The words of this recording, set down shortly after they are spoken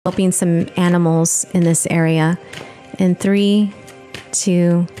helping some animals in this area. In 3,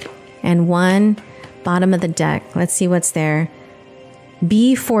 2, and 1. Bottom of the deck. Let's see what's there.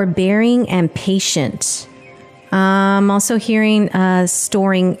 Be forbearing and patient. I'm also hearing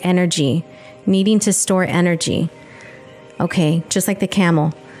storing energy. Needing to store energy. Okay, just like the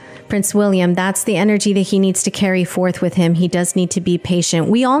camel. Prince William, that's the energy that he needs to carry forth with him. He does need to be patient.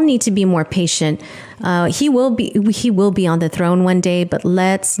 We all need to be more patient. He will be on the throne one day, but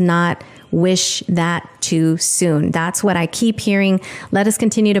let's not wish that too soon. That's what I keep hearing. Let us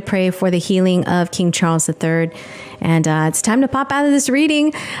continue to pray for the healing of King Charles III. And it's time to pop out of this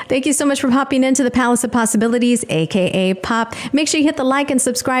reading. Thank you so much for popping into the Palace of Possibilities, aka Pop. Make sure you hit the like and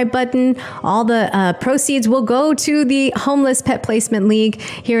subscribe button. All the proceeds will go to the Homeless Pet Placement League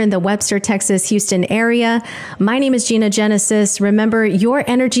here in the Webster, Texas, Houston area. My name is Gina Genesis. Remember, your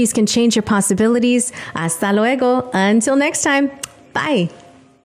energies can change your possibilities. Hasta luego. Until next time. Bye.